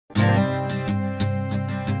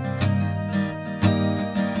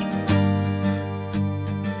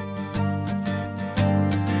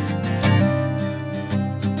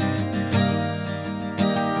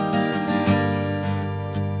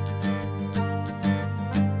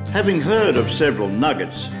Having heard of several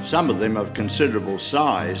nuggets, some of them of considerable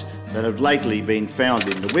size, that have lately been found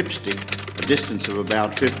in the Whipstick, a distance of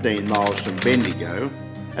about 15 miles from Bendigo,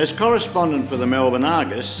 as correspondent for the Melbourne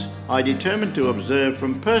Argus, I determined to observe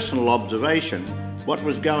from personal observation what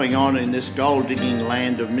was going on in this gold-digging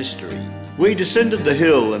land of mystery. We descended the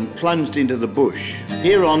hill and plunged into the bush.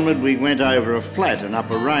 Here onward we went over a flat and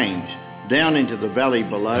up a range, down into the valley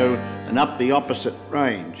below and up the opposite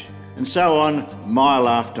range, and so on mile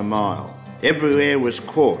after mile. Everywhere was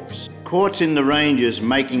quartz. Quartz in the ranges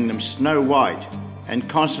making them snow white and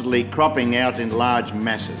constantly cropping out in large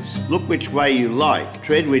masses. Look which way you like,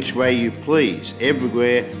 tread which way you please,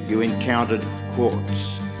 everywhere you encountered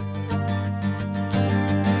quartz.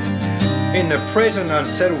 In the present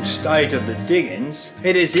unsettled state of the diggings,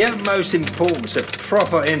 it is the utmost importance that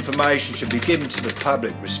proper information should be given to the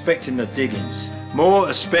public respecting the diggings, more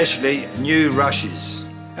especially new rushes.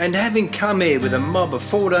 And having come here with a mob of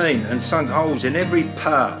 14 and sunk holes in every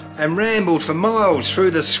part and rambled for miles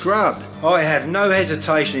through the scrub, I have no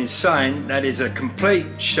hesitation in saying that is a complete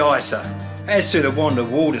shicer. As to the wand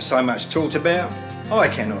of water so much talked about, I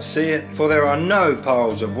cannot see it, for there are no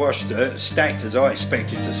piles of wash dirt stacked as I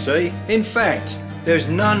expected to see. In fact, there's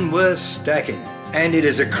none worth stacking. And it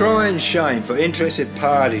is a crying shame for interested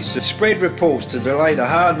parties to spread reports to delay the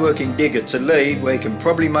hard-working digger to leave where he can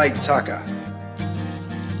probably make tucker.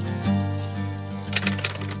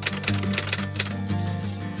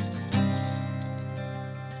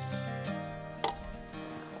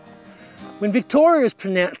 When Victoria was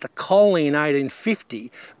pronounced a colony in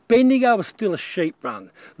 1850, Bendigo was still a sheep run,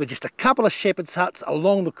 with just a couple of shepherd's huts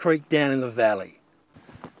along the creek down in the valley.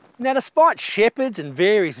 Now, despite shepherds and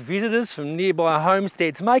various visitors from nearby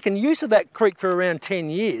homesteads making use of that creek for around 10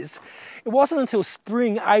 years, it wasn't until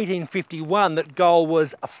spring 1851 that gold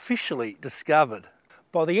was officially discovered.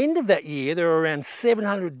 By the end of that year, there were around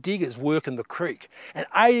 700 diggers working the creek, and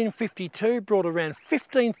 1852 brought around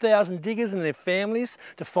 15,000 diggers and their families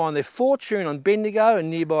to find their fortune on Bendigo and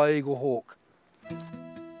nearby Eagle Hawk.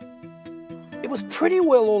 It was pretty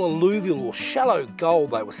well all alluvial or shallow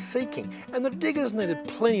gold they were seeking, and the diggers needed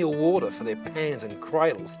plenty of water for their pans and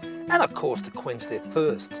cradles, and of course to quench their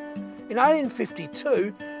thirst. In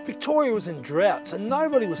 1852, Victoria was in drought, so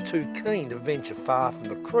nobody was too keen to venture far from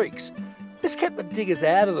the creeks. This kept the diggers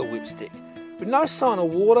out of the Whipstick. With no sign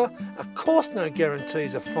of water, and of course no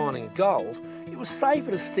guarantees of finding gold, it was safer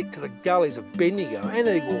to stick to the gullies of Bendigo and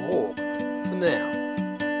Eagle Hawk for now.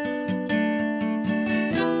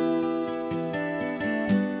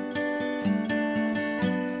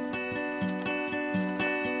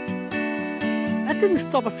 That didn't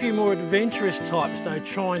stop a few more adventurous types though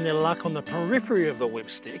trying their luck on the periphery of the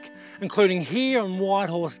Whipstick, including here on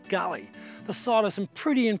Whitehorse Gully, the site of some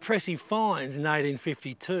pretty impressive finds in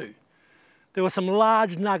 1852. There were some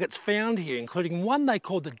large nuggets found here, including one they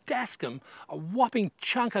called the Dascum, a whopping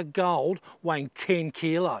chunk of gold weighing 10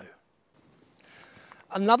 kilo.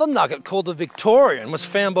 Another nugget called the Victorian was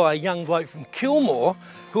found by a young bloke from Kilmore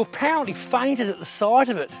who apparently fainted at the sight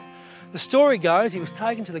of it. The story goes he was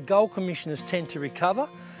taken to the Gold Commissioner's tent to recover,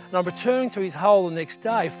 and on returning to his hole the next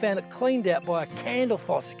day found it cleaned out by a candle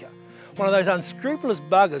fossicker, one of those unscrupulous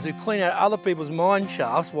buggers who clean out other people's mine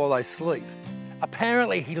shafts while they sleep.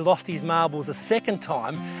 Apparently he lost his marbles a second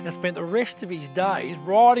time and spent the rest of his days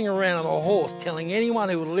riding around on a horse telling anyone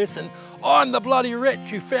who would listen, "I'm the bloody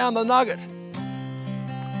wretch who found the nugget."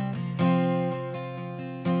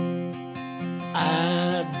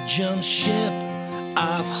 I jumped ship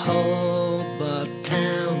off Hobart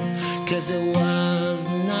Town, 'cause it was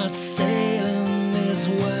not sailing this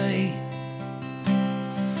way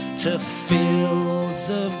to fields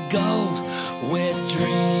of gold where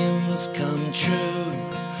dreams come true.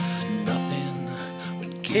 Nothing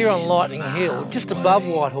would Here on Lightning Hill, just above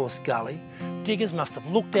Whitehorse Gully, diggers must have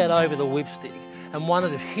looked out over the Whipstick and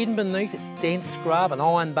wondered if hidden beneath its dense scrub and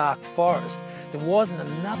ironbark forest there wasn't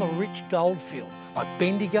another rich goldfield like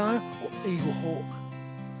Bendigo or Eagle Hawk.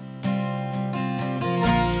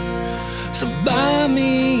 So buy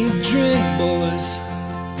me a drink, boys,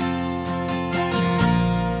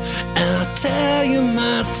 and I'll tell you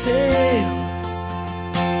my tale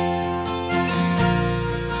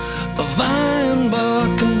of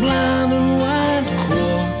ironbark and blind and white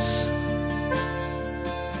quartz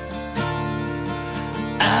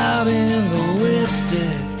out in the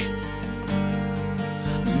Whipstick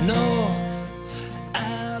north,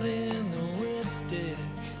 out in the Whipstick.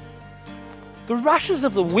 The rushes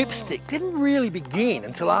of the Whipstick didn't really begin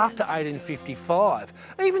until after 1855.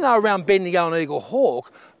 Even though around Bendigo and Eagle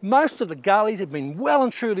Hawk, most of the gullies had been well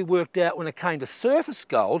and truly worked out when it came to surface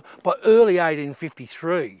gold by early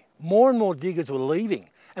 1853. More and more diggers were leaving,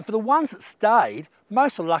 And for the ones that stayed,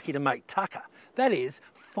 most were lucky to make tucker. That is,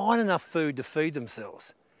 find enough food to feed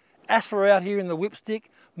themselves. As for out here in the Whipstick,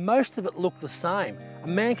 most of it looked the same. A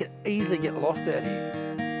man could easily get lost out here.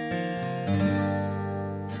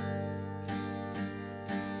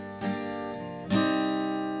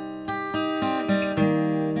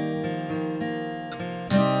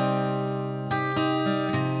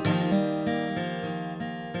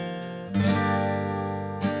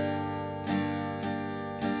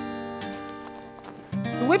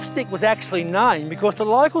 The Whipstick was actually named because the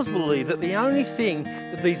locals believed that the only thing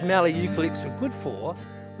that these mallee eucalypts were good for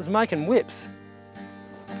was making whips.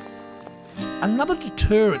 Another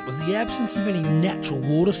deterrent was the absence of any natural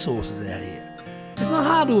water sources out here. It's not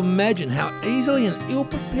hard to imagine how easily an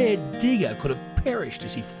ill-prepared digger could have perished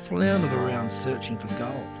as he floundered around searching for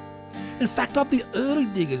gold. In fact, of the early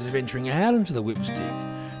diggers venturing out into the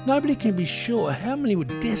Whipstick, nobody can be sure how many were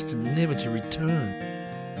destined never to return.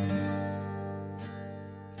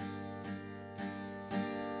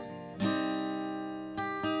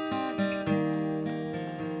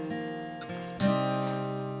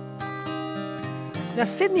 Now,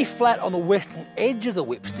 Sydney Flat on the western edge of the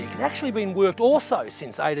Whipstick had actually been worked also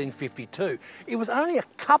since 1852. It was only a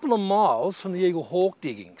couple of miles from the Eagle Hawk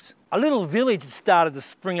diggings. A little village had started to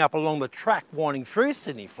spring up along the track winding through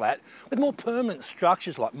Sydney Flat with more permanent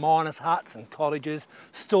structures like miners' huts and cottages,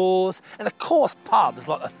 stores, and of course pubs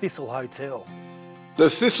like the Thistle Hotel. The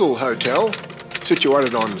Thistle Hotel,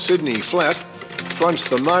 situated on Sydney Flat, fronts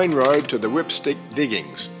the main road to the Whipstick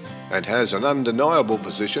diggings and has an undeniable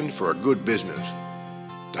position for a good business.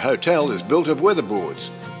 The hotel is built of weatherboards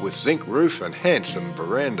with zinc roof and handsome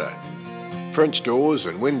veranda. French doors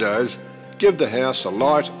and windows give the house a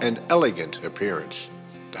light and elegant appearance.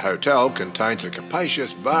 The hotel contains a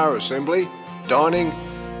capacious bar assembly, dining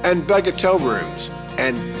and bagatelle rooms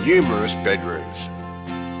and numerous bedrooms.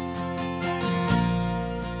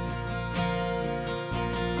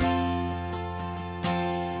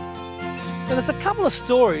 Now, there's a couple of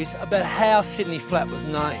stories about how Sydney Flat was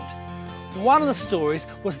named. One of the stories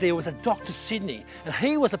was there was a Dr. Sydney, and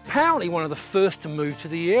he was apparently one of the first to move to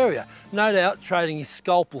the area, no doubt trading his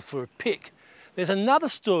scalpel for a pick. There's another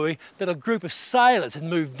story that a group of sailors had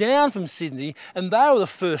moved down from Sydney and they were the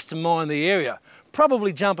first to mine the area,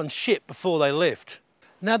 probably jumping ship before they left.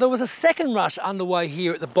 Now, there was a second rush underway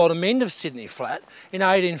here at the bottom end of Sydney Flat in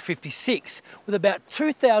 1856 with about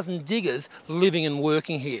 2,000 diggers living and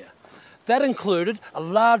working here. That included a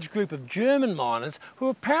large group of German miners who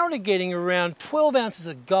were apparently getting around 12 ounces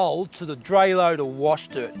of gold to the dray load of wash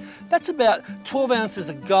dirt. That's about 12 ounces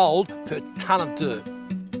of gold per tonne of dirt.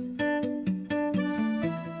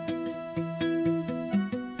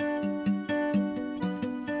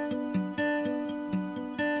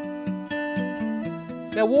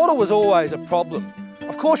 Now, water was always a problem.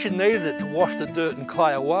 Of course, you needed it to wash the dirt and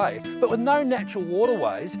clay away, but with no natural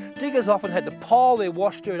waterways, diggers often had to pile their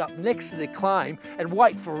wash dirt up next to their claim and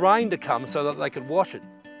wait for rain to come so that they could wash it.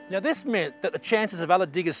 Now, this meant that the chances of other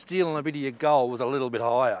diggers stealing a bit of your gold was a little bit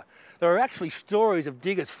higher. There are actually stories of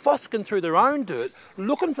diggers fosking through their own dirt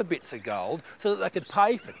looking for bits of gold so that they could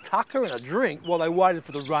pay for tucker and a drink while they waited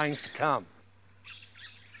for the rains to come.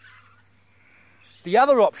 The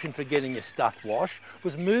other option for getting your stuff washed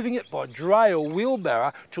was moving it by dray or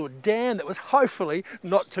wheelbarrow to a dam that was hopefully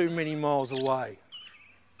not too many miles away.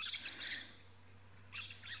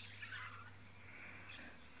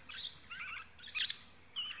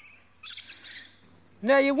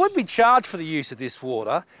 Now, you would be charged for the use of this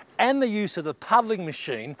water and the use of the puddling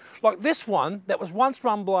machine, like this one that was once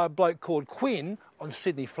run by a bloke called Quinn on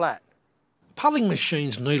Sydney Flat. Puddling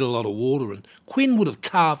machines need a lot of water, and Quinn would have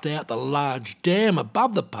carved out the large dam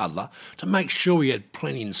above the puddler to make sure he had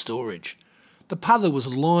plenty in storage. The puddler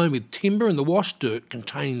was lined with timber and the wash dirt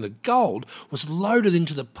containing the gold was loaded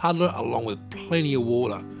into the puddler along with plenty of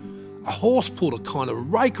water. A horse pulled a kind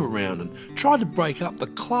of rake around and tried to break up the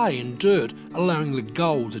clay and dirt, allowing the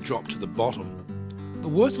gold to drop to the bottom. The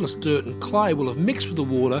worthless dirt and clay will have mixed with the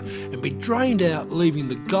water and be drained out, leaving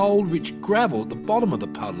the gold-rich gravel at the bottom of the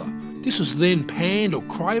puddler. This was then panned or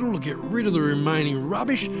cradled to get rid of the remaining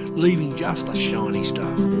rubbish, leaving just the shiny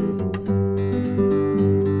stuff.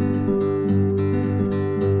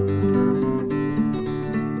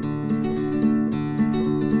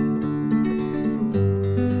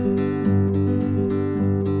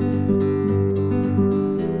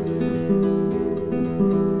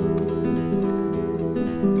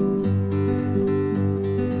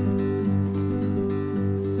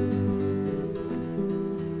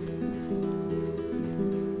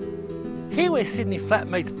 Here where Sydney Flat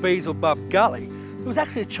meets Beazle Bub Gully, there was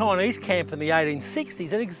actually a Chinese camp in the 1860s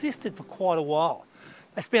that existed for quite a while.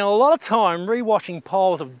 They spent a lot of time re-washing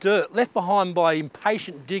piles of dirt left behind by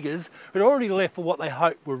impatient diggers who'd already left for what they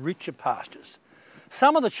hoped were richer pastures.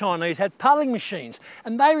 Some of the Chinese had pulling machines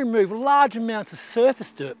and they removed large amounts of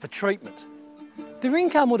surface dirt for treatment. Their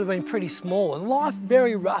income would have been pretty small and life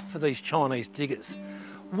very rough for these Chinese diggers.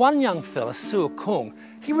 One young fella, Su Kung,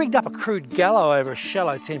 he rigged up a crude gallows over a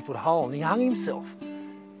shallow 10-foot hole and he hung himself.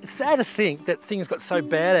 It's sad to think that things got so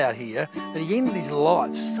bad out here that he ended his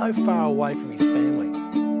life so far away from his family.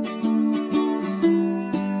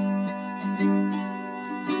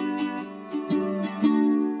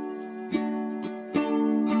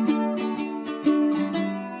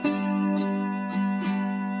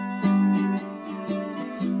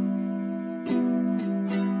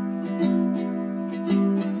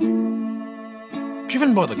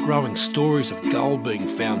 Driven by the growing stories of gold being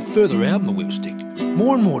found further out in the Whipstick,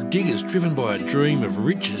 more and more diggers driven by a dream of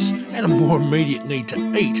riches and a more immediate need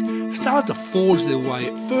to eat started to forge their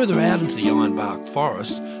way further out into the ironbark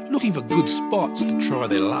forests, looking for good spots to try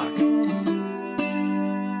their luck.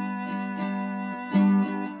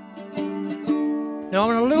 Now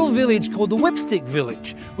I'm in a little village called the Whipstick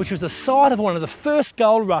village, which was the site of one of the first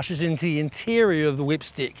gold rushes into the interior of the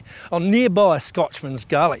Whipstick, on nearby Scotchman's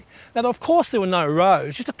Gully. Now of course there were no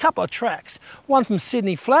roads, just a couple of tracks, one from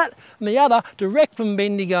Sydney Flat and the other direct from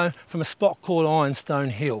Bendigo from a spot called Ironstone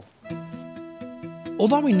Hill.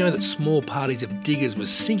 Although we know that small parties of diggers were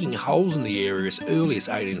sinking holes in the area as early as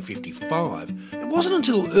 1855, it wasn't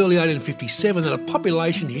until early 1857 that a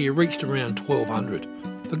population here reached around 1200.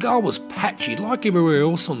 The gold was patchy like everywhere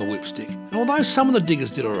else on the Whipstick, and although some of the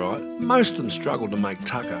diggers did alright, most of them struggled to make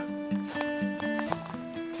tucker.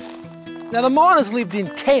 Now the miners lived in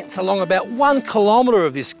tents along about 1 kilometre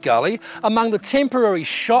of this gully, among the temporary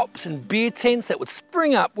shops and beer tents that would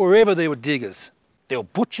spring up wherever there were diggers. There were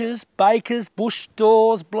butchers, bakers, bush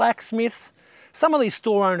stores, blacksmiths. Some of these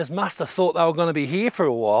store owners must have thought they were going to be here for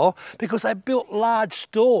a while because they built large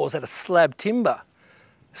stores out of slab timber.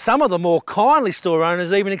 Some of the more kindly store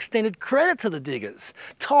owners even extended credit to the diggers,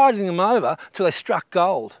 tiding them over till they struck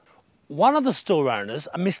gold. One of the store owners,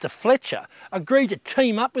 a Mr. Fletcher, agreed to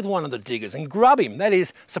team up with one of the diggers and grub him, that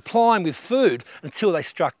is, supply him with food until they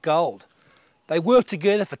struck gold. They worked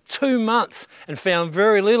together for 2 months and found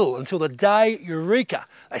very little until the day, eureka,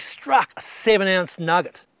 they struck a 7-ounce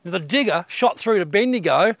nugget. The digger shot through to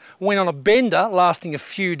Bendigo, went on a bender lasting a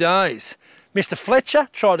few days. Mr. Fletcher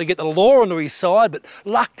tried to get the law onto his side, but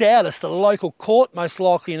lucked out as the local court, most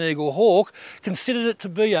likely in Eagle Hawk, considered it to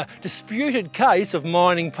be a disputed case of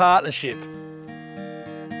mining partnership.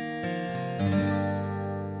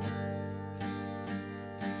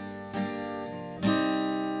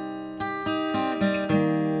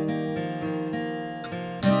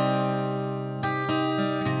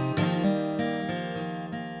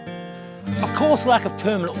 Of course, lack of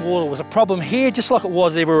permanent water was a problem here just like it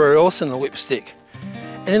was everywhere else in the Whipstick.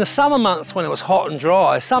 And in the summer months when it was hot and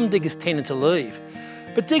dry, some diggers tended to leave.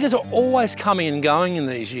 But diggers are always coming and going in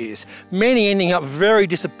these years, many ending up very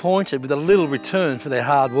disappointed with a little return for their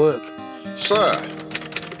hard work. Sir,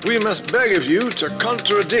 we must beg of you to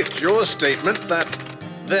contradict your statement that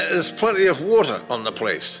there is plenty of water on the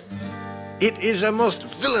place. It is a most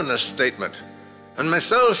villainous statement, and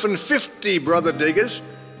myself and 50 brother diggers,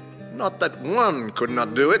 not that one could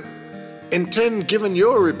not do it, intend giving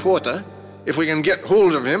your reporter, if we can get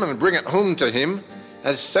hold of him and bring it home to him,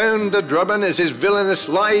 as sound a drubbing as his villainous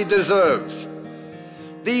lie deserves.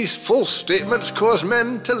 These false statements cause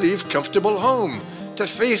men to leave comfortable home, to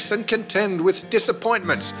face and contend with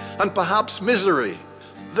disappointments and perhaps misery.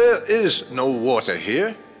 There is no water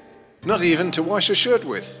here, not even to wash a shirt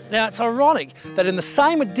with. Now it's ironic that in the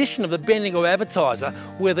same edition of the Bendigo Advertiser,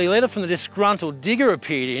 where the letter from the disgruntled digger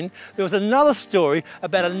appeared in, there was another story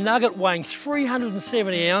about a nugget weighing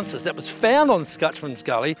 370 ounces that was found on Scotchman's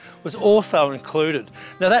Gully was also included.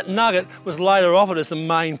 Now that nugget was later offered as the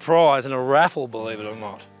main prize in a raffle, believe it or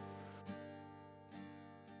not.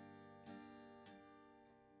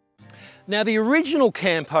 Now the original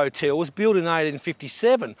camp hotel was built in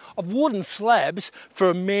 1857 of wooden slabs for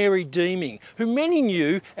a Mary Deeming, who many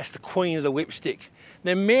knew as the Queen of the Whipstick.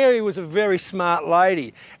 Now Mary was a very smart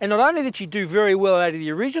lady, and not only did she do very well out of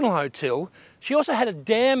the original hotel, she also had a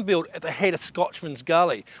dam built at the head of Scotchman's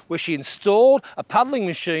Gully, where she installed a puddling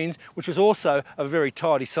machine, which was also a very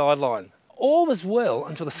tidy sideline. All was well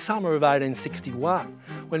until the summer of 1861,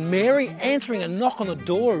 when Mary, answering a knock on the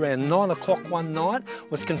door around 9 o'clock one night,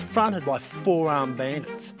 was confronted by 4 armed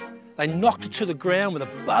bandits. They knocked her to the ground with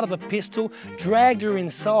the butt of a pistol, dragged her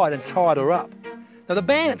inside and tied her up. Now the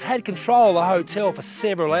bandits had control of the hotel for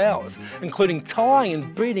several hours, including tying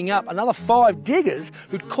and beating up another 5 diggers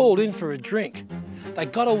who'd called in for a drink. They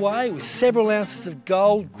got away with several ounces of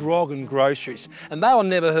gold, grog and groceries, and they were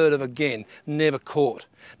never heard of again, never caught.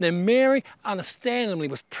 Now Mary, understandably,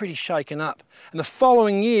 was pretty shaken up, and the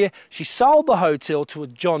following year she sold the hotel to a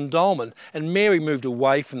John Dolman, and Mary moved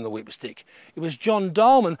away from the Whipstick. It was John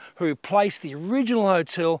Dolman who replaced the original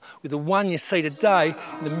hotel with the one you see today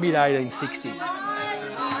in the mid-1860s.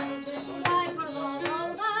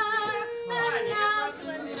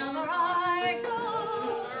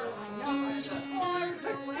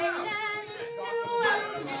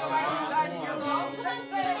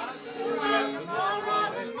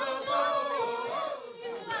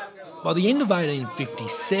 By the end of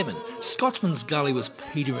 1857, Scotsman's Gully was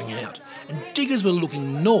petering out and diggers were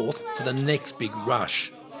looking north for the next big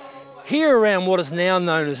rush. Here around what is now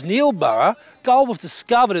known as Neilborough, gold was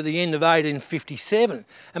discovered at the end of 1857,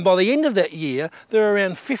 and by the end of that year there were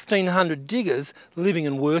around 1,500 diggers living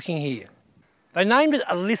and working here. They named it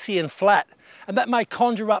Elysian Flat, and that may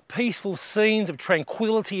conjure up peaceful scenes of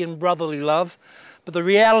tranquility and brotherly love, but the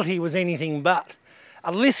reality was anything but.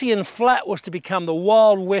 Elysian Flat was to become the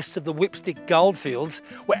Wild West of the Whipstick goldfields,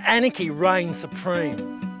 where anarchy reigned supreme.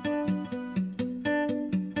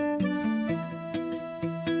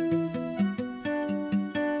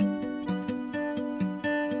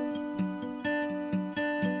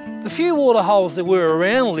 The few water holes there were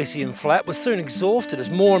around Elysian Flat were soon exhausted as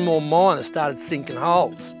more and more miners started sinking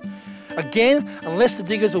holes. Again, unless the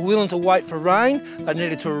diggers were willing to wait for rain, they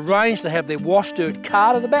needed to arrange to have their wash dirt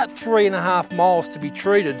carted about 3.5 miles to be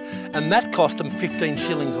treated, and that cost them 15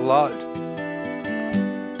 shillings a load.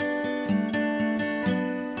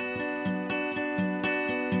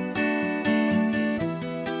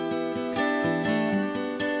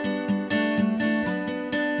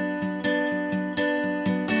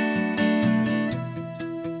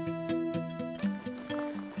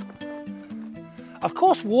 Of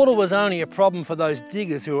course, water was only a problem for those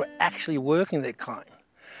diggers who were actually working their claim.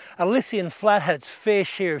 Elysian Flat had its fair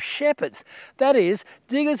share of shepherds, that is,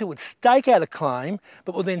 diggers who would stake out a claim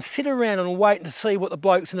but would then sit around and wait to see what the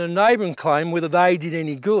blokes in a neighbouring claim, whether they did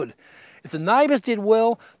any good. If the neighbours did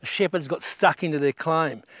well, the shepherds got stuck into their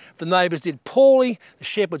claim. If the neighbours did poorly, the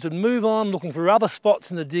shepherds would move on looking for other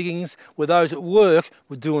spots in the diggings where those at work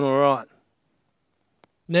were doing all right.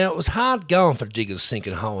 Now, it was hard going for diggers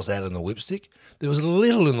sinking holes out in the Whipstick. There was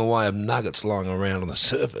little in the way of nuggets lying around on the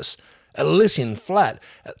surface. At Elysian Flat,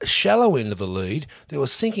 at the shallow end of the lead, there were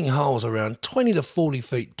sinking holes around 20 to 40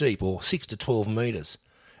 feet deep, or 6 to 12 metres.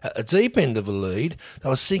 At the deep end of the lead, they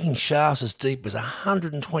were sinking shafts as deep as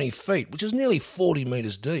 120 feet, which is nearly 40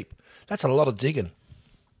 metres deep. That's a lot of digging.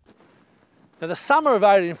 Now, the summer of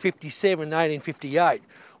 1857 and 1858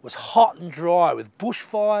 was hot and dry with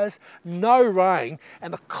bushfires, no rain,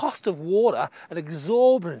 and the cost of water an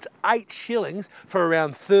exorbitant 8 shillings for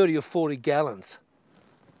around 30 or 40 gallons.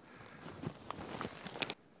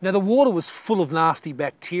 Now, the water was full of nasty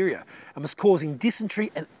bacteria and was causing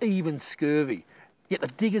dysentery and even scurvy. Yet the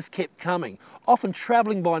diggers kept coming, often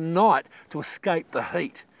travelling by night to escape the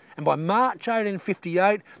heat. And by March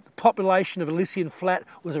 1858, the population of Elysian Flat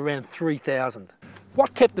was around 3,000.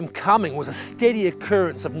 What kept them coming was a steady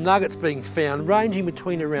occurrence of nuggets being found ranging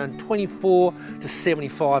between around 24 to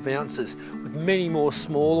 75 ounces, with many more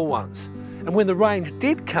smaller ones. And when the rains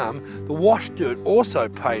did come, the wash dirt also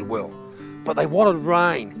paid well. But they wanted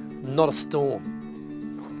rain, not a storm.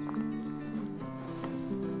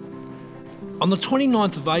 On the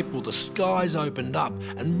 29th of April, the skies opened up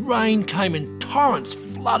and rain came in torrents,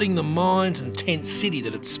 flooding the mines and tent city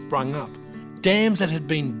that had sprung up. Dams that had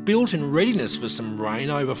been built in readiness for some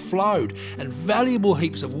rain overflowed, and valuable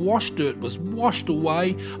heaps of wash dirt was washed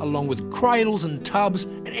away, along with cradles and tubs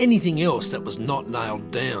and anything else that was not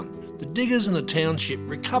nailed down. The diggers in the township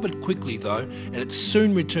recovered quickly though, and it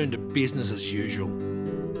soon returned to business as usual.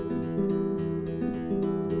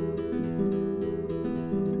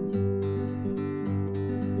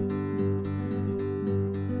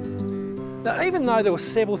 Now, even though there were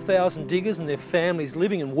several thousand diggers and their families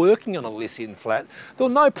living and working on Elysian Flat, there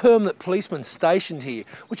were no permanent policemen stationed here,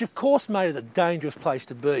 which of course made it a dangerous place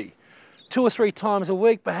to be. 2 or 3 times a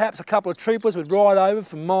week, perhaps a couple of troopers would ride over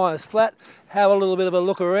from Myers Flat, have a little bit of a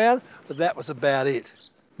look around, but that was about it.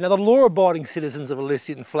 Now, the law-abiding citizens of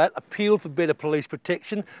Elysian Flat appealed for better police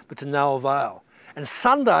protection, but to no avail. And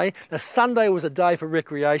Sunday was a day for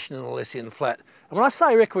recreation in Elysian Flat. And when I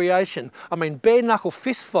say recreation, I mean bare-knuckle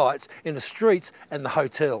fist fights in the streets and the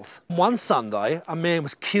hotels. One Sunday, a man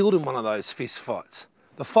was killed in one of those fist fights.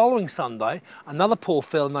 The following Sunday, another poor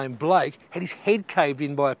fellow named Blake had his head caved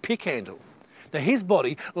in by a pick handle. Now, his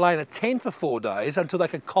body lay in a tent for 4 days until they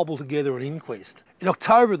could cobble together an inquest. In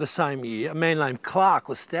October of the same year, a man named Clark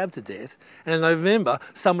was stabbed to death, and in November,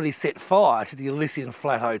 somebody set fire to the Elysian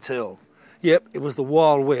Flat Hotel. Yep, it was the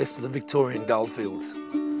Wild West of the Victorian goldfields.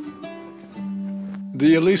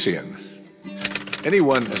 The Elysian.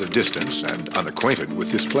 Anyone at a distance and unacquainted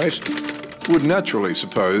with this place would naturally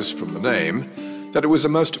suppose from the name that it was the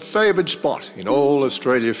most favoured spot in all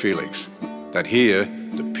Australia Felix, that here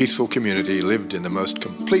the peaceful community lived in the most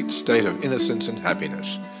complete state of innocence and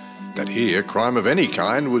happiness, that here crime of any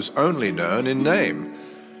kind was only known in name,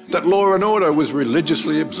 that law and order was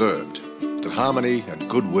religiously observed, that harmony and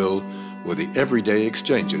goodwill were the everyday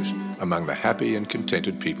exchanges among the happy and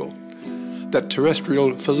contented people, that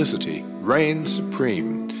terrestrial felicity reigned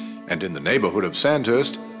supreme, and in the neighbourhood of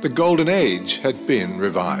Sandhurst the golden age had been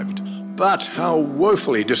revived. But how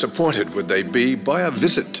woefully disappointed would they be by a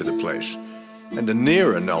visit to the place, and a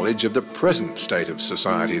nearer knowledge of the present state of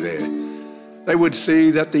society there. They would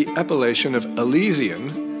see that the appellation of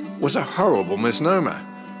Elysian was a horrible misnomer,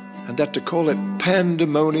 and that to call it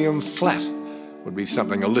Pandemonium Flat would be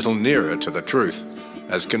something a little nearer to the truth,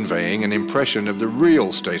 as conveying an impression of the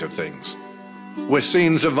real state of things, where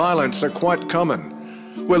scenes of violence are quite common,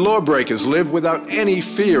 where lawbreakers live without any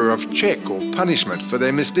fear of check or punishment for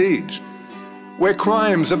their misdeeds, where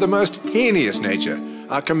crimes of the most heinous nature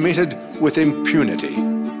are committed with impunity.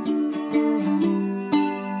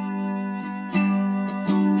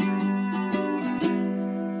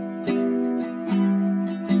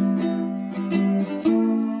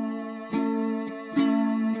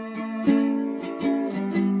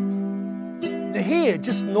 Now here,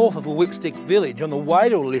 just north of the Whipstick village on the way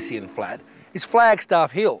to Elysian Flat, is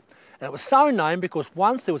Flagstaff Hill. And it was so named because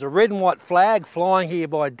once there was a red and white flag flying here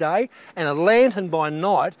by day and a lantern by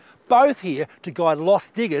night, both here to guide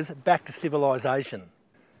lost diggers back to civilization.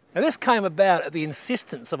 Now this came about at the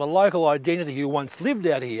insistence of a local identity who once lived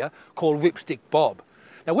out here called Whipstick Bob.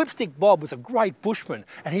 Now Whipstick Bob was a great bushman,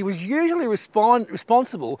 and he was usually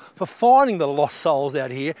responsible for finding the lost souls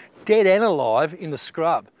out here, dead and alive, in the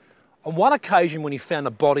scrub. On one occasion when he found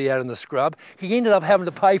a body out in the scrub, he ended up having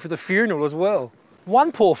to pay for the funeral as well.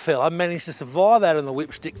 One poor fella managed to survive out in the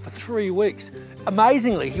Whipstick for 3 weeks.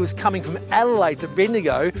 Amazingly, he was coming from Adelaide to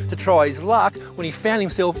Bendigo to try his luck when he found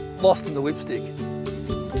himself lost in the Whipstick.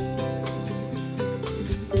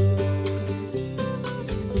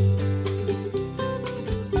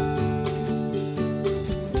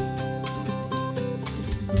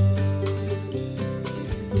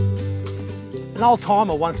 An old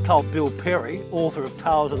timer once told Bill Perry, author of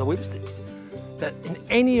Tales of the Whipstick, that in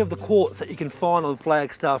any of the quartz that you can find on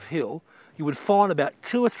Flagstaff Hill, you would find about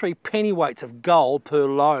 2 or 3 pennyweights of gold per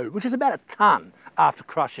load, which is about a tonne after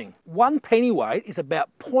crushing. 1 pennyweight is about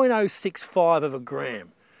 0.065 of a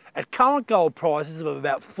gram. At current gold prices of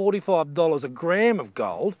about $45 a gram of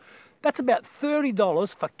gold, that's about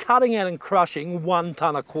 $30 for cutting out and crushing 1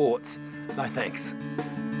 tonne of quartz. No thanks.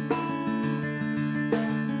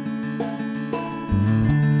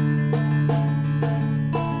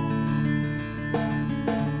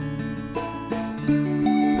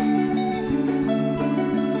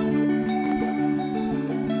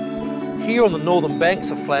 Here on the northern banks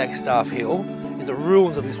of Flagstaff Hill is the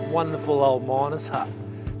ruins of this wonderful old miner's hut.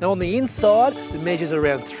 Now on the inside, it measures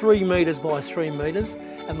around 3 metres by 3 metres,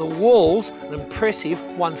 and the walls an impressive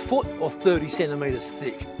 1 foot or 30 centimetres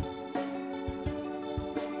thick.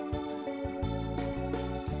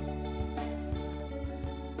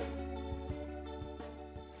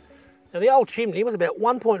 Now the old chimney was about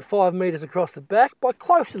 1.5 metres across the back by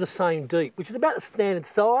close to the same deep, which is about the standard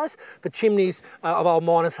size for chimneys of old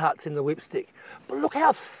miners' huts in the Whipstick. But look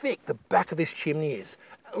how thick the back of this chimney is,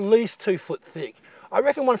 at least 2 foot thick. I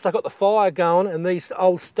reckon once they got the fire going and these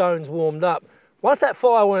old stones warmed up, once that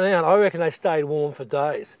fire went out, I reckon they stayed warm for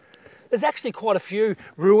days. There's actually quite a few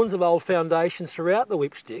ruins of old foundations throughout the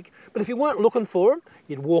Whipstick, but if you weren't looking for them,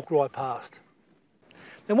 you'd walk right past.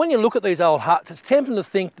 And when you look at these old huts, it's tempting to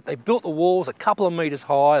think that they built the walls a couple of metres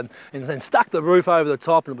high and then stuck the roof over the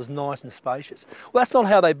top and it was nice and spacious. Well, that's not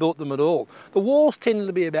how they built them at all. The walls tended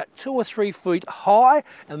to be about 2 or 3 feet high,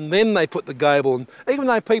 and then they put the gable. And even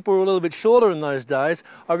though people were a little bit shorter in those days,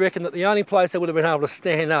 I reckon that the only place they would have been able to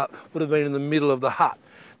stand up would have been in the middle of the hut.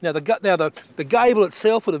 Now the gable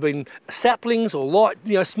itself would have been saplings or light,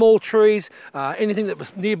 small trees, anything that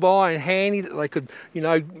was nearby and handy that they could,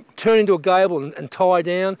 turn into a gable and tie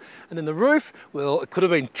down. And then the roof, well, it could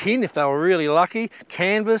have been tin if they were really lucky,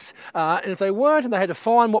 canvas, and if they weren't and they had to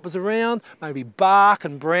find what was around, maybe bark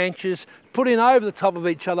and branches, put in over the top of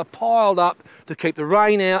each other, piled up to keep the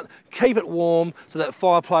rain out, keep it warm so that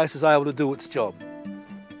fireplace was able to do its job.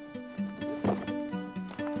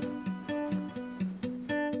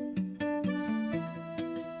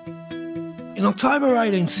 In October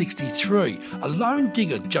 1863, a lone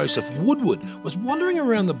digger, Joseph Woodward, was wandering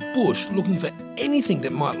around the bush looking for anything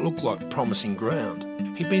that might look like promising ground.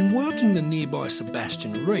 He'd been working the nearby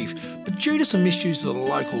Sebastian Reef, but due to some issues with a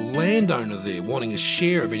local landowner there wanting a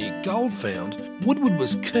share of any gold found, Woodward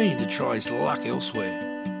was keen to try his luck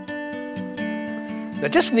elsewhere. Now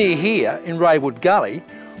just near here, in Raywood Gully,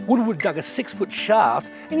 Woodward dug a 6-foot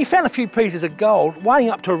shaft and he found a few pieces of gold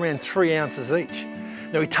weighing up to around 3 ounces each.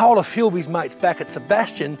 Now he told a few of his mates back at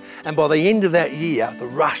Sebastian, and by the end of that year, the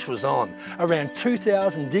rush was on. Around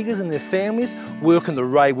 2,000 diggers and their families working the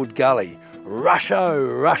Raywood Gully. Rush-o,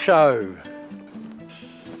 rush-o.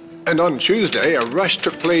 And on Tuesday, a rush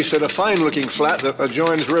took place at a fine-looking flat that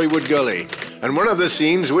adjoins Raywood Gully, and one of the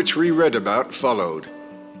scenes which we read about followed.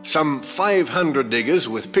 Some 500 diggers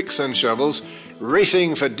with picks and shovels,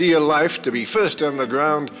 racing for dear life to be first on the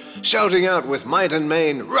ground, shouting out with might and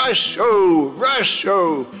main, "Rush-o!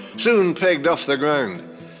 Rush-o!" soon pegged off the ground.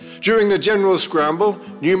 During the general scramble,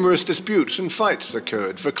 numerous disputes and fights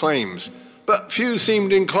occurred for claims, but few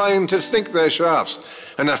seemed inclined to sink their shafts,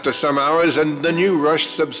 and after some hours the new rush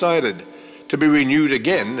subsided, to be renewed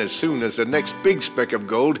again as soon as the next big speck of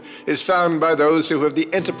gold is found by those who have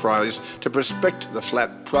the enterprise to prospect the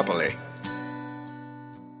flat properly.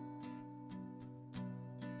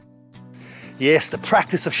 Yes, the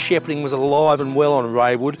practice of shepherding was alive and well on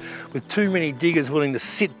Raywood, with too many diggers willing to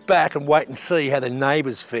sit back and wait and see how their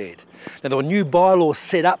neighbours fared. Now, there were new bylaws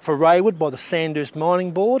set up for Raywood by the Sandhurst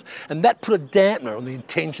Mining Board, and that put a dampener on the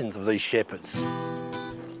intentions of these shepherds.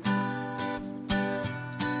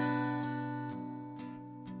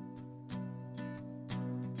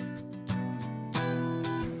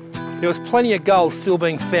 There was plenty of gold still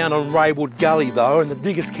being found on Raywood Gully though, and the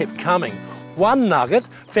diggers kept coming. One nugget,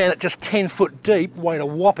 found at just 10 foot deep, weighed a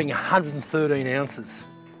whopping 113 ounces.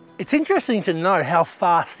 It's interesting to know how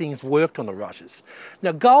fast things worked on the rushes.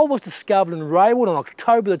 Now, gold was discovered in Raywood on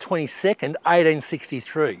October the 22nd,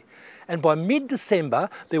 1863. And by mid-December,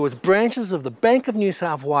 there was branches of the Bank of New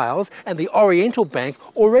South Wales and the Oriental Bank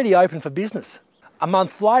already open for business. A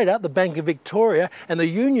month later, the Bank of Victoria and the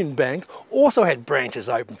Union Bank also had branches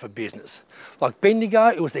open for business. Like Bendigo,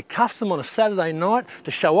 it was their custom on a Saturday night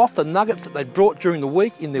to show off the nuggets that they'd brought during the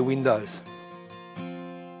week in their windows.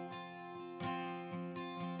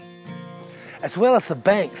 As well as the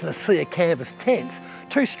banks and a sea of canvas tents,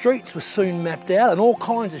 2 streets were soon mapped out and all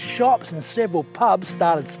kinds of shops and several pubs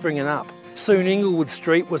started springing up. Soon Inglewood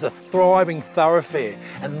Street was a thriving thoroughfare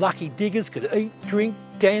and lucky diggers could eat, drink,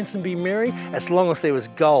 dance and be merry as long as there was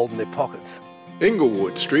gold in their pockets.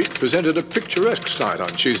 Inglewood Street presented a picturesque sight on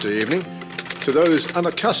Tuesday evening to those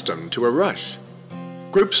unaccustomed to a rush.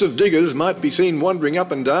 Groups of diggers might be seen wandering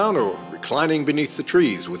up and down or reclining beneath the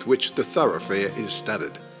trees with which the thoroughfare is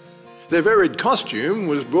studded. Their varied costume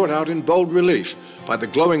was brought out in bold relief by the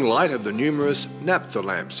glowing light of the numerous naphtha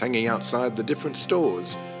lamps hanging outside the different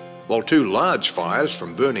stores, while 2 large fires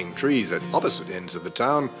from burning trees at opposite ends of the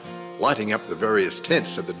town, lighting up the various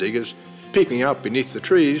tents of the diggers, peeping out beneath the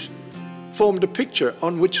trees, formed a picture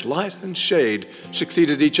on which light and shade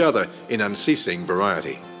succeeded each other in unceasing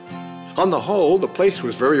variety. On the whole, the place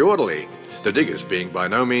was very orderly, the diggers being by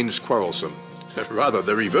no means quarrelsome, rather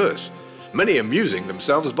the reverse, many amusing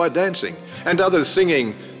themselves by dancing, and others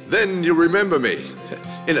singing, "Then You'll Remember Me,"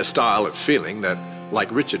 in a style of feeling that,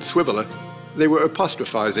 like Richard Swiveller, they were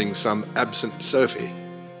apostrophising some absent Sophie.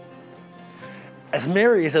 As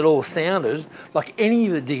merry as it all sounded, like any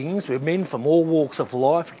of the diggings where men from all walks of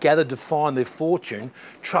life gathered to find their fortune,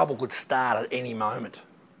 trouble could start at any moment.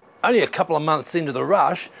 Only a couple of months into the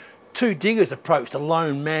rush, 2 diggers approached a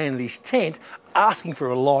lone man at his tent asking for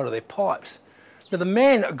a light of their pipes. Now, the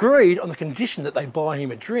man agreed on the condition that they buy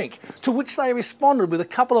him a drink, to which they responded with a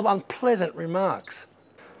couple of unpleasant remarks.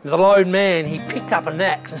 Now, the lone man, he picked up an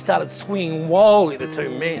axe and started swinging wildly at the 2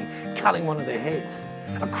 men, cutting one of their heads.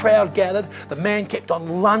 A crowd gathered, the man kept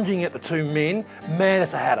on lunging at the 2 men, mad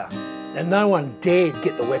as a hatter. And no one dared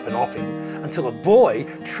get the weapon off him until a boy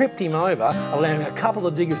tripped him over, allowing a couple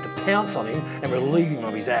of diggers to pounce on him and relieve him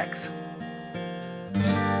of his axe.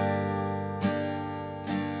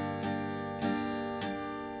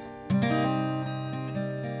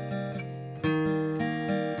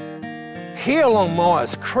 Here along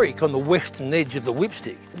Myers Creek on the western edge of the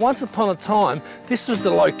Whipstick, once upon a time, this was the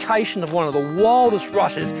location of one of the wildest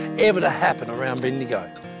rushes ever to happen around Bendigo.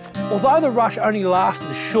 Although the rush only lasted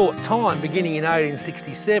a short time, beginning in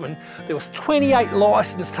 1867, there was 28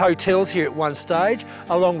 licensed hotels here at one stage,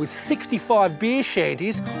 along with 65 beer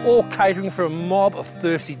shanties, all catering for a mob of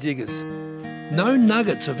thirsty diggers. No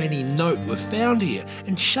nuggets of any note were found here,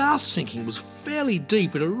 and shaft sinking was fairly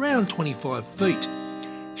deep at around 25 feet.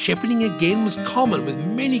 Shepherding again was common, with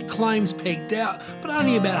many claims pegged out, but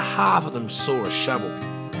only about half of them saw a shovel.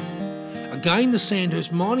 Again, the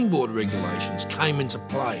Sandhurst Mining Board regulations came into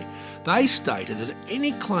play. They stated that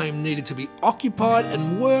any claim needed to be occupied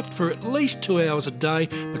and worked for at least 2 hours a day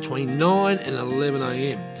between 9 and 11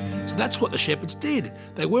 a.m. So that's what the shepherds did.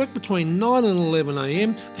 They worked between 9 and 11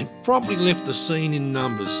 a.m, then promptly left the scene in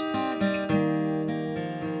numbers.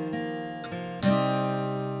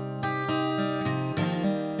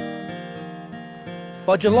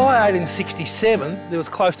 By July 1867, there was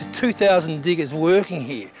close to 2,000 diggers working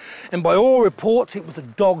here, and by all reports it was a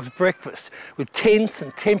dog's breakfast, with tents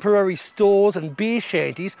and temporary stores and beer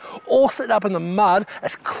shanties all set up in the mud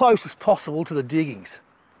as close as possible to the diggings.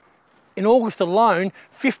 In August alone,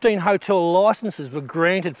 15 hotel licences were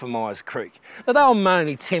granted for Myers Creek. Now, they were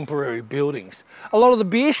mainly temporary buildings. A lot of the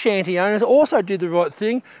beer shanty owners also did the right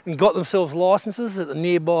thing and got themselves licences at the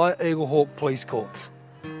nearby Eaglehawk Police Courts.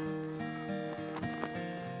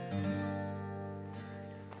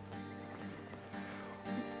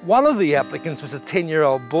 One of the applicants was a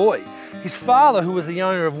 10-year-old boy. His father, who was the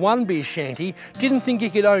owner of one beer shanty, didn't think he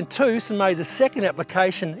could own two, so made a second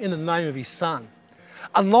application in the name of his son.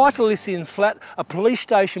 Unlike Elysian Flat, a police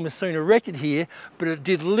station was soon erected here, but it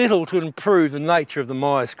did little to improve the nature of the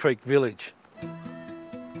Myers Creek village.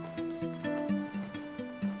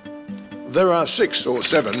 There are 6 or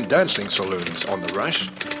 7 dancing saloons on the Rush,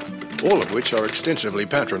 all of which are extensively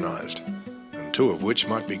patronised, and 2 of which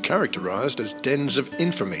might be characterised as dens of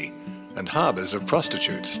infamy and harbours of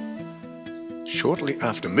prostitutes. Shortly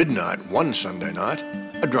after midnight one Sunday night,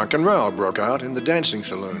 a drunken row broke out in the dancing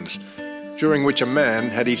saloons, during which a man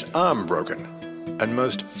had his arm broken and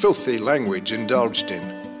most filthy language indulged in.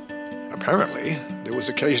 Apparently, there was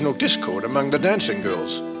occasional discord among the dancing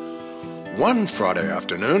girls. One Friday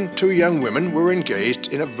afternoon, 2 young women were engaged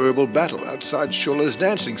in a verbal battle outside Schuller's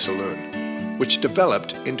dancing saloon, which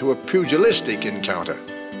developed into a pugilistic encounter.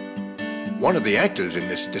 One of the actors in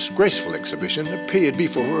this disgraceful exhibition appeared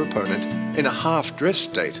before her opponent in a half-dressed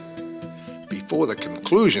state. Before the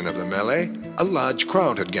conclusion of the melee, a large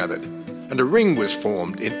crowd had gathered, and a ring was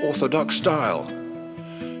formed in orthodox style.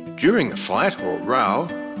 During the fight or row,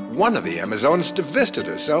 one of the Amazons divested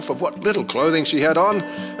herself of what little clothing she had on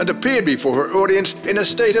and appeared before her audience in a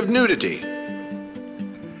state of nudity.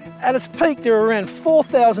 At its peak, there were around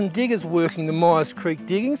 4,000 diggers working the Myers Creek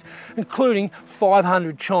diggings, including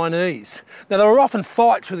 500 Chinese. Now, there were often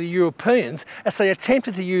fights with the Europeans as they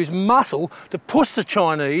attempted to use muscle to push the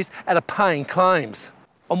Chinese out of paying claims.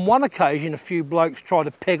 On one occasion, a few blokes tried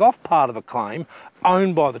to peg off part of a claim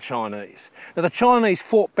owned by the Chinese. Now, the Chinese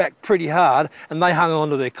fought back pretty hard and they hung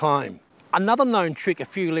on to their claim. Another known trick a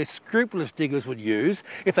few less scrupulous diggers would use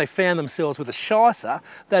if they found themselves with a shicer,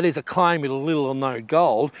 that is a claim with little or no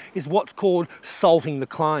gold, is what's called salting the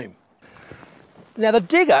claim. Now, the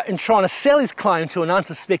digger, in trying to sell his claim to an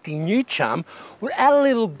unsuspecting new chum, would add a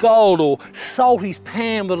little gold or salt his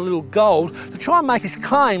pan with a little gold to try and make his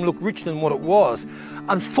claim look richer than what it was.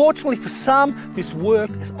 Unfortunately for some, this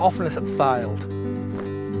worked as often as it failed.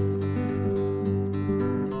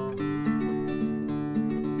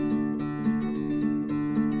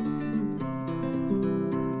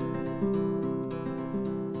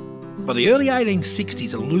 By the early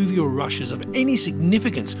 1860s, alluvial rushes of any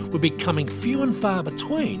significance were becoming few and far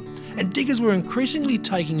between, and diggers were increasingly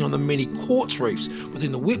taking on the many quartz reefs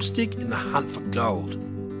within the Whipstick in the hunt for gold.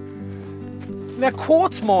 Now,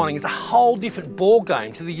 quartz mining is a whole different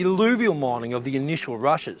ballgame to the alluvial mining of the initial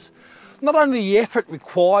rushes. Not only the effort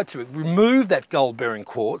required to remove that gold-bearing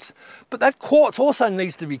quartz, but that quartz also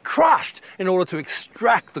needs to be crushed in order to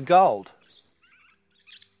extract the gold.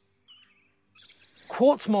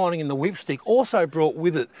 Quartz mining in the Whipstick also brought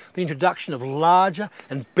with it the introduction of larger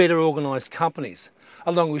and better organised companies,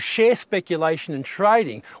 along with share speculation and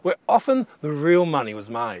trading, where often the real money was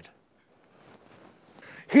made.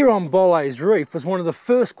 Here on Bollet's Reef was one of the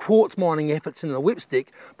first quartz mining efforts in the Whipstick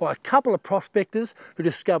by a couple of prospectors who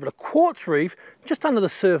discovered a quartz reef just under the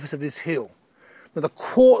surface of this hill. Now, the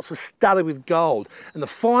quartz was studded with gold, and the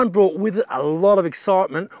find brought with it a lot of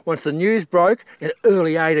excitement once the news broke in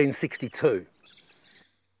early 1862.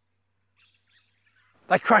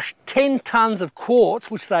 They crushed 10 tonnes of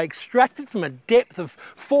quartz, which they extracted from a depth of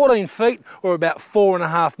 14 feet or about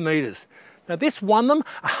 4.5 metres. Now, this won them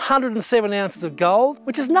 107 ounces of gold,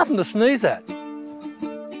 which is nothing to sneeze at.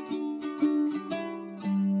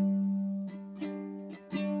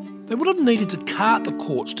 They would have needed to cart the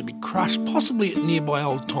quartz to be crushed, possibly at nearby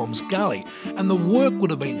Old Tom's Gully, and the work would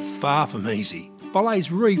have been far from easy.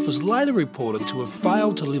 Bollet's Reef was later reported to have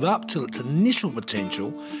failed to live up to its initial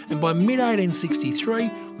potential, and by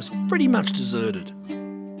mid-1863 was pretty much deserted.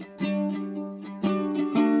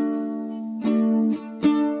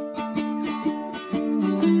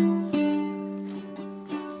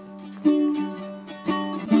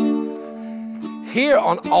 Here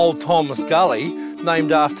on Old Tom's Gully,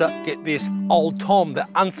 named after, get this, Old Tom, the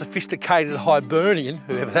unsophisticated Hibernian,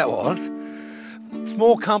 whoever that was,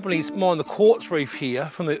 small companies mine the quartz reef here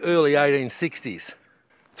from the early 1860s.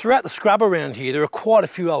 Throughout the scrub around here, there are quite a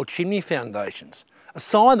few old chimney foundations, a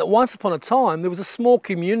sign that once upon a time there was a small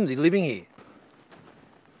community living here.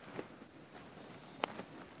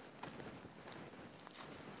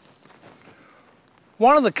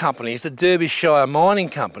 One of the companies, the Derbyshire Mining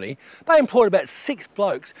Company, they employed about 6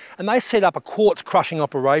 blokes and they set up a quartz crushing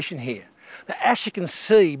operation here. Now, as you can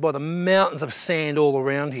see by the mountains of sand all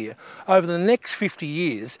around here, over the next 50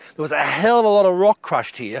 years, there was a hell of a lot of rock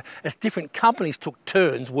crushed here as different companies took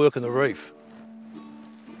turns working the reef.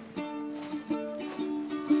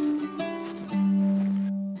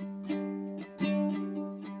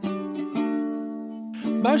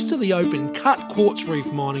 Most of the open cut quartz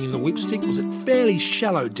reef mining in the Whipstick was at fairly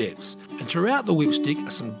shallow depths, and throughout the Whipstick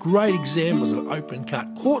are some great examples of open cut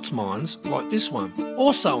quartz mines like this one,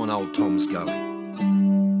 also on Old Tom's Gully.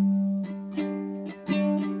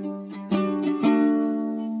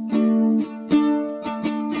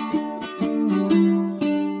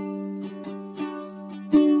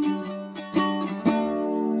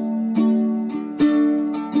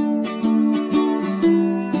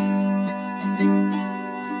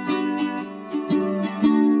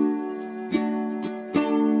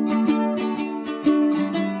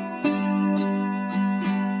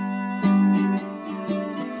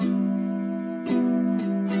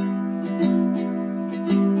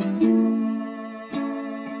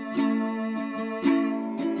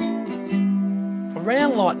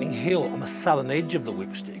 Around Lightning Hill on the southern edge of the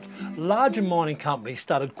Whipstick, larger mining companies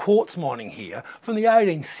started quartz mining here from the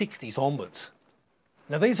 1860s onwards.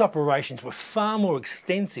 Now these operations were far more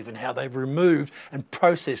extensive in how they removed and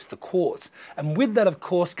processed the quartz, and with that of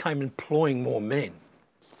course came employing more men.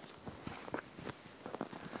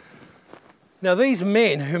 Now these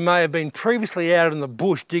men, who may have been previously out in the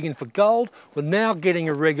bush digging for gold, were now getting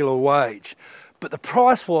a regular wage. But the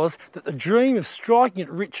price was that the dream of striking it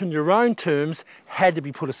rich on your own terms had to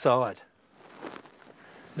be put aside.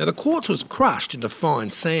 Now the quartz was crushed into fine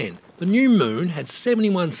sand. The New Moon had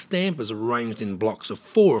 71 stampers arranged in blocks of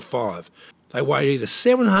 4 or 5. They weighed either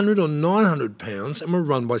 700 or 900 pounds and were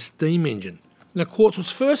run by steam engine. Now quartz was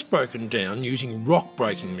first broken down using rock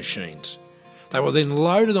breaking machines. They were then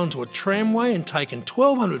loaded onto a tramway and taken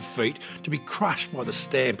 1,200 feet to be crushed by the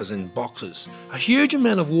stampers in boxes. A huge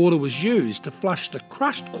amount of water was used to flush the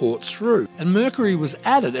crushed quartz through, and mercury was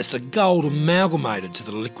added as the gold amalgamated to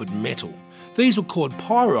the liquid metal. These were called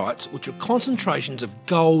pyrites, which were concentrations of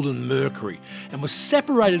gold and mercury, and were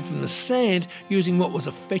separated from the sand using what was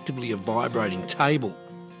effectively a vibrating table.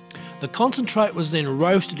 The concentrate was then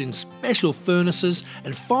roasted in special furnaces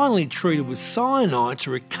and finally treated with cyanide to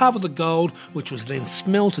recover the gold, which was then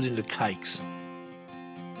smelted into cakes.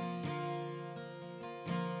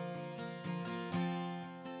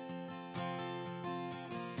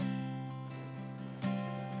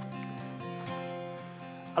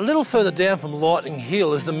 A little further down from Lightning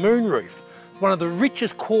Hill is the Moon Reef, one of the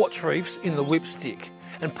richest quartz reefs in the Whipstick,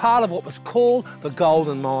 and part of what was called the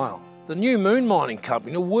Golden Mile. The New Moon Mining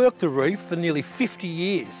Company worked the reef for nearly 50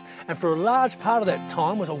 years, and for a large part of that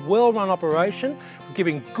time was a well-run operation,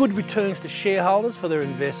 giving good returns to shareholders for their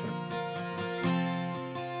investment.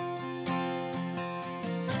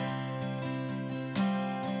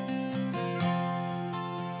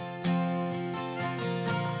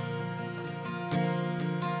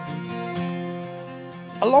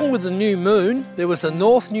 Along with the New Moon, there was the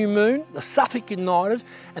North New Moon, the Suffolk United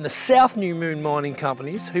and the South New Moon mining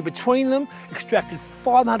companies, who between them extracted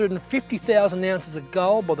 550,000 ounces of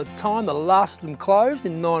gold by the time the last of them closed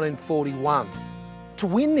in 1941. To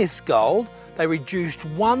win this gold, they reduced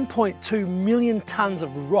 1.2 million tonnes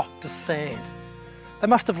of rock to sand. They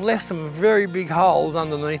must have left some very big holes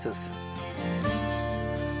underneath us.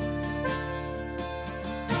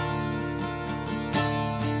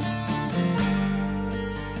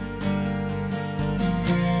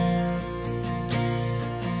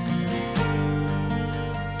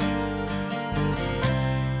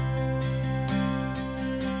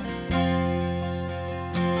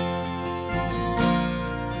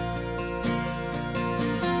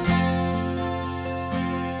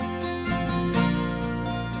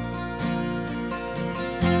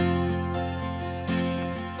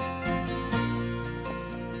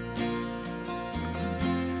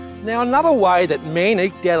 Now another way that men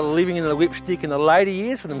eked out a living in the Whipstick in the later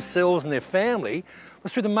years for themselves and their family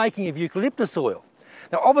was through the making of eucalyptus oil.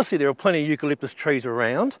 Now obviously there are plenty of eucalyptus trees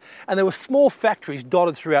around, and there were small factories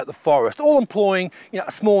dotted throughout the forest, all employing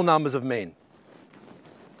small numbers of men.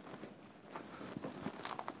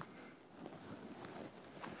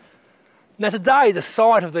 Now today the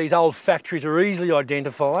site of these old factories are easily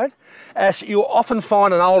identified, as you'll often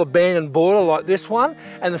find an old abandoned boiler like this one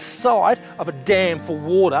and the site of a dam for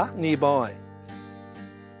water nearby.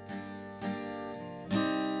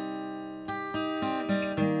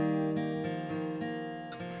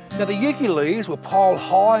 Now the yuki leaves were piled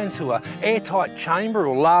high into an airtight chamber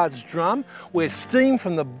or large drum where steam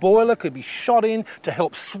from the boiler could be shot in to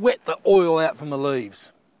help sweat the oil out from the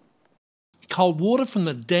leaves. Cold water from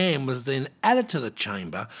the dam was then added to the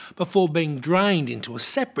chamber before being drained into a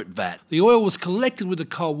separate vat. The oil was collected with the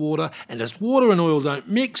cold water, and as water and oil don't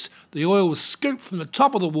mix, the oil was scooped from the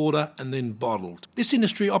top of the water and then bottled. This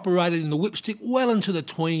industry operated in the Whipstick well into the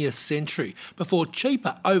 20th century, before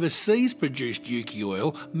cheaper overseas produced yuki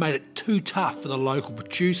oil made it too tough for the local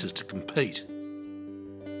producers to compete.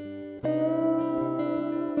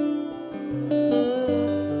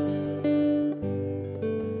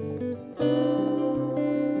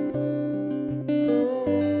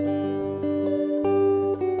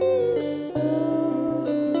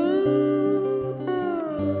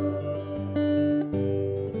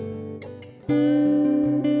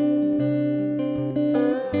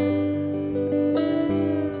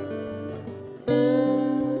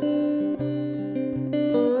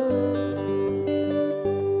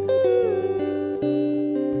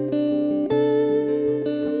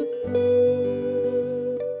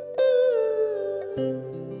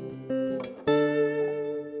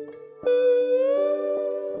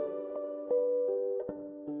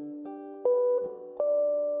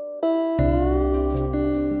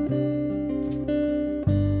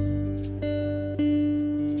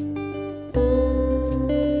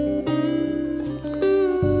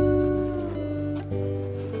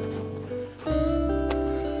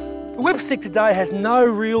 Whipstick today has no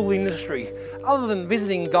real industry other than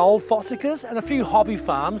visiting gold fossicas and a few hobby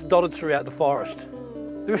farms dotted throughout the forest.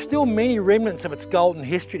 There are still many remnants of its golden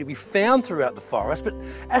history to be found throughout the forest, but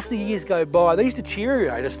as the years go by, these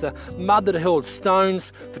deteriorate as the mud that held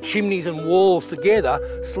stones for chimneys and walls together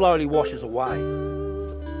slowly washes away.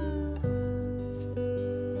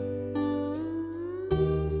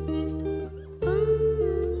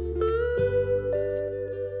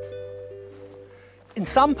 In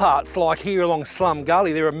some parts, like here along Slum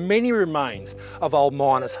Gully, there are many remains of old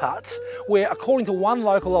miners' huts, where, according to one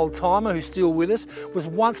local old-timer who's still with us, was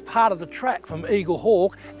once part of the track from Eagle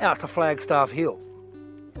Hawk out to Flagstaff Hill.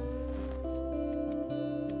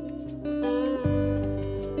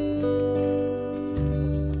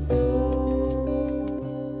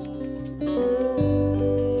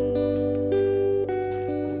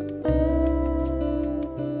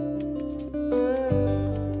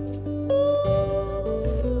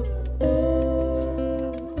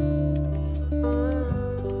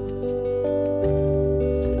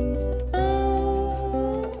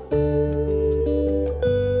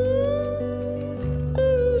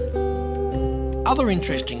 Other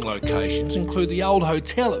interesting locations include the old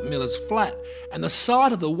hotel at Miller's Flat and the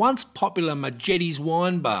site of the once popular Majetti's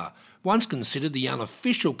Wine Bar, once considered the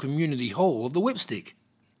unofficial community hall of the Whipstick.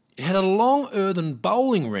 It had a long earthen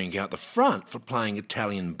bowling rink out the front for playing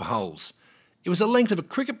Italian bowls. It was the length of a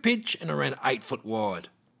cricket pitch and around 8 foot wide.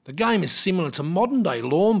 The game is similar to modern day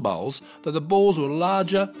lawn bowls, though the balls were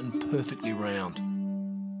larger and perfectly round.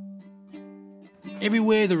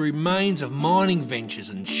 Everywhere the remains of mining ventures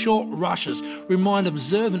and short rushes remind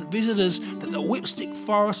observant visitors that the Whipstick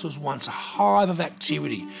Forest was once a hive of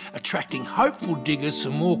activity, attracting hopeful diggers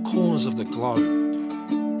from all corners of the globe.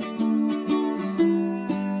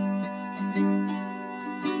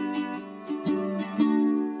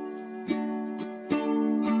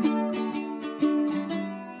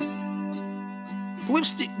 The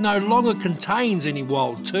Whipstick no longer contains any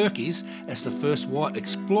wild turkeys, as the first white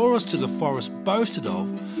explorers to the forest boasted of,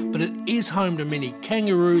 but it is home to many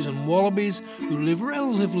kangaroos and wallabies who live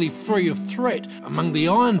relatively free of threat among the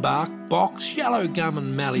ironbark, box, yellow gum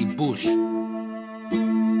and mallee bush.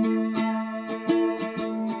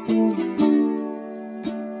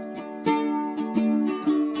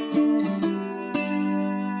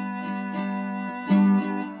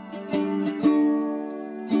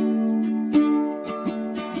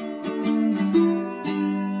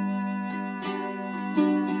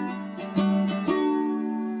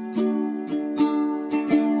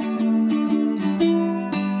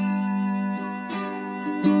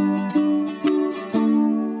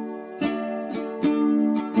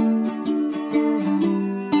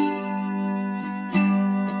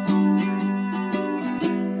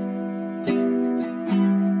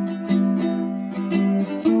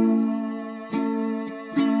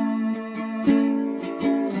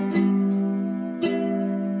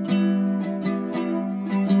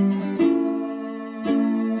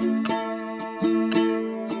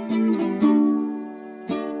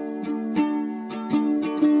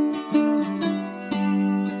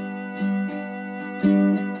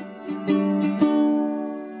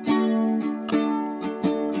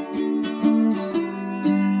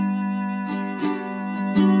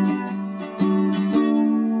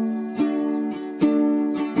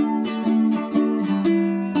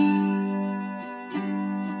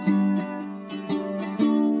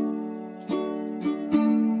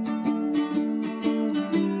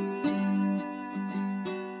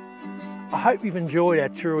 hope you've enjoyed our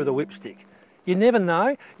tour of the Whipstick. You never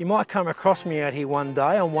know, you might come across me out here one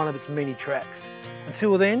day on one of its many tracks.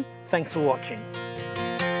 Until then, thanks for watching.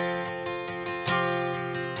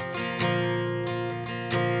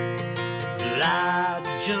 I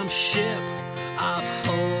jumped ship off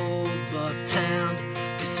Hobart Town,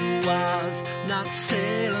 'cause I was not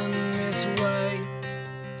sailing this way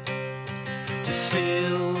to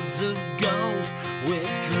fields of gold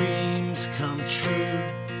where dreams come true.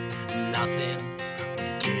 Nothing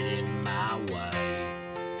would get in my way.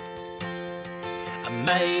 I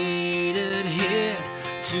made it here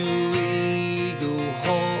to Eagle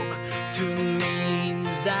Hawk through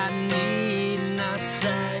means I need not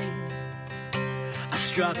say. I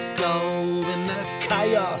struck gold in the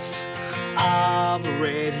chaos of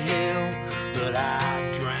Red Hill, but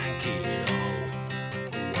I drank it all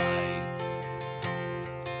away.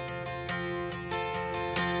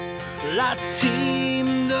 Well, I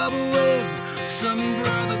teamed up with some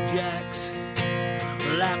brother jacks.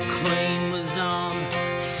 Well, our claim was on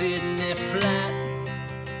Sydney Flat.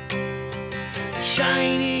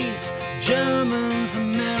 Chinese, Germans,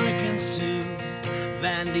 Americans too.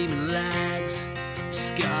 Van Diemen lags,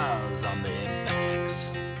 scars on their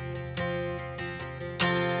backs.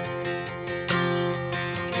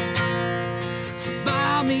 So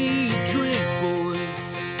buy me a drink,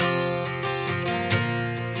 boys,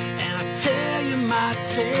 and I'll tell you my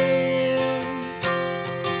tale.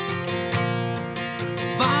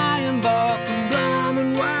 Vine bark and blind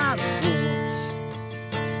and wild horse,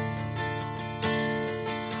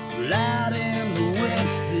 out in the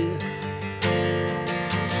Whipstick.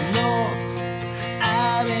 It's north,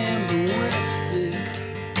 out in the Whipstick,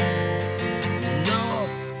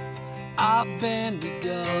 north of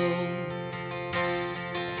Bendigo.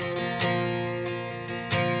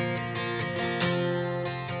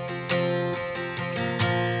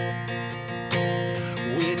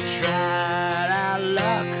 We tried our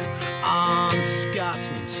luck on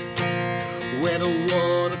Scotsman's, where the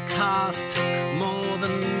water cost more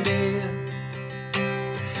than beer.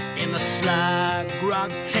 In the slag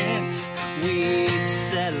grog tents we'd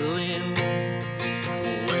settle in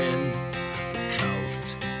when the coast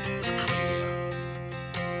was clear.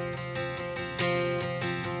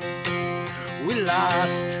 We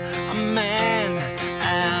lost a man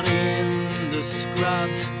out in the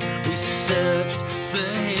scrubs. We searched for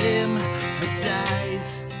him for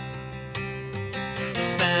days.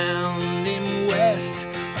 Found him west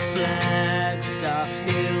of Flagstaff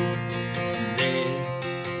Hill, and there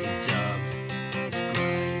we dug his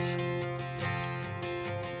grave.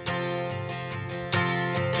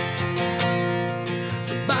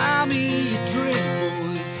 So buy me a drink,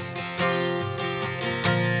 boys,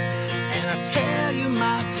 and I'll tell you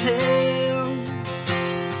my tale.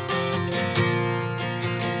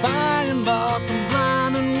 Fine bark and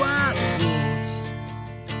blind and white horse,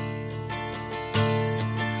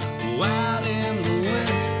 out in the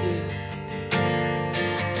Whipstick,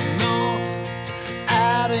 north,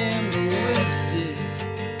 out in the Whipstick,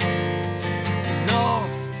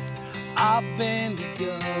 north of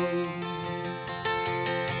Bendigo.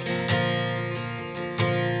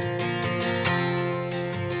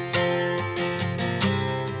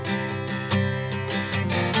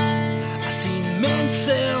 I seen men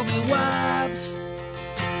sell their wives,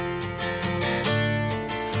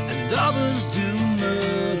 and others do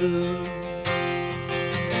murder.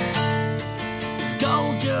 Is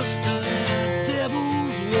gold just a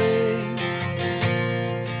devil's way,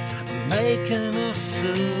 making us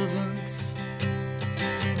servants?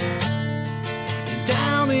 And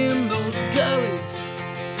down in those gullies,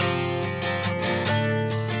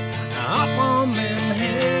 up on them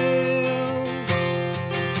hills,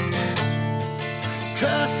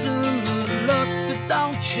 cursing the luck that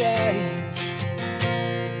don't change,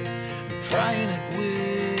 praying it will.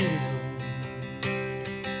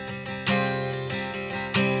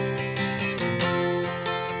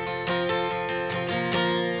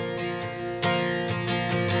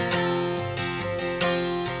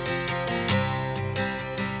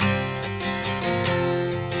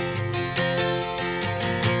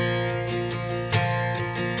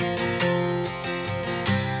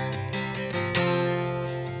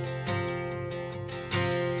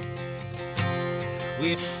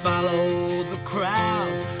 We followed the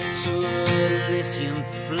crowd to Elysian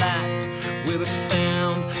Flat, where we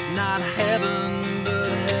found not heaven but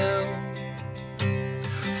hell.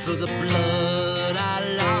 For the blood I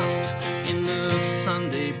lost in the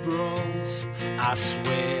Sunday brawls, I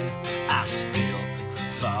swear I spilled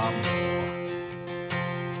far more.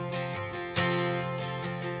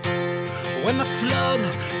 When the flood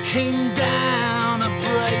came down to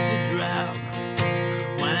break the drought,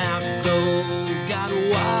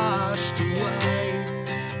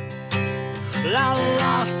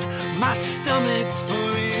 my stomach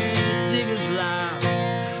for a digger's life.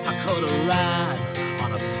 I caught a ride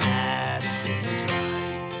on a passing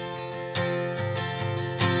train.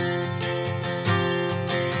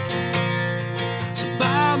 So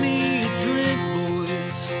buy me a drink,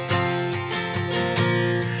 boys,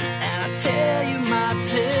 and I tell you my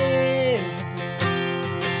tale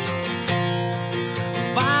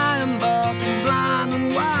of iron buck and blind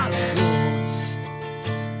and wild horse.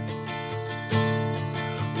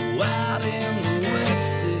 Out in the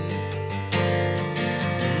Whipstick,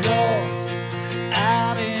 north,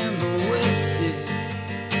 out in the Whipstick,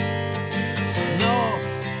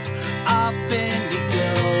 north of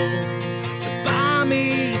Bendigo. So buy me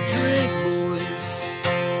a drink, boys,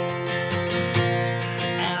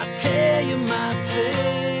 and I'll tell you my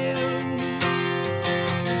tale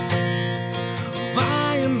of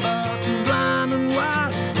iron buck and blind and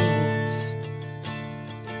wild horse.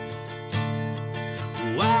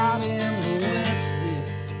 Out in the Whipstick,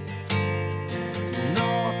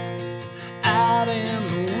 north, out in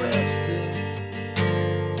the Whipstick,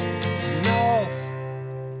 north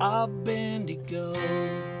of Bendigo.